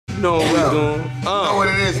know what we doing. You know what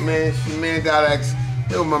it is, man. It's your man Sadat X.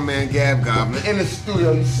 Here with my man Gab Goblin in the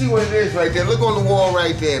studio. You see what it is right there? Look on the wall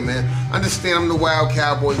right there, man. Understand I'm the wild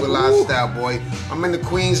cowboy with lifestyle boy. I'm in the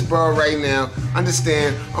Queensboro right now.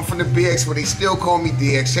 Understand I'm from the BX, but they still call me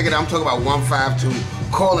DX. Check it out. I'm talking about 152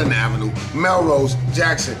 Corlin Avenue, Melrose,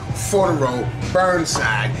 Jackson, Fort Road,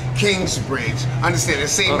 Burnside, Kingsbridge. Understand? The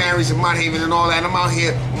St. Mary's and Mount Haven and all that. I'm out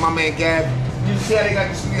here with my man Gab. You see how they got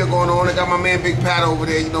the studio going on? I got my man Big Pat over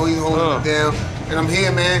there. You know he's holding it down, and I'm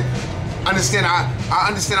here, man. Understand? I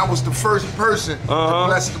understand. I was the first person to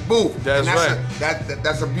bless the booth. That's right.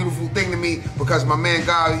 That's a beautiful thing to me because my man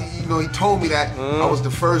God, you know, he told me that I was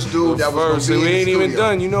the first dude that was going to be in the studio. We ain't even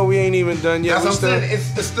done. You know, we ain't even done yet. That's what I'm saying.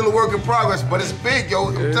 It's still a work in progress, but it's big, yo.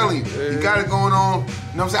 I'm telling you, you got it going on.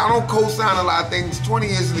 You know what I'm saying? I don't co-sign a lot of things. 20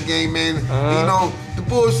 years in the game, man. And, you know, the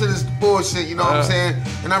bullshit is the bullshit. You know what I'm saying?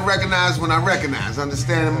 And I recognize when I recognize.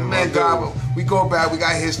 Understand? Man, God, we go back. We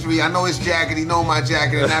got history. I know his jacket. He know my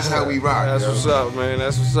jacket, and that's how we rock. That's what's up, man.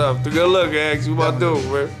 That's what's up. Good luck, X. You about to do it,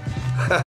 man.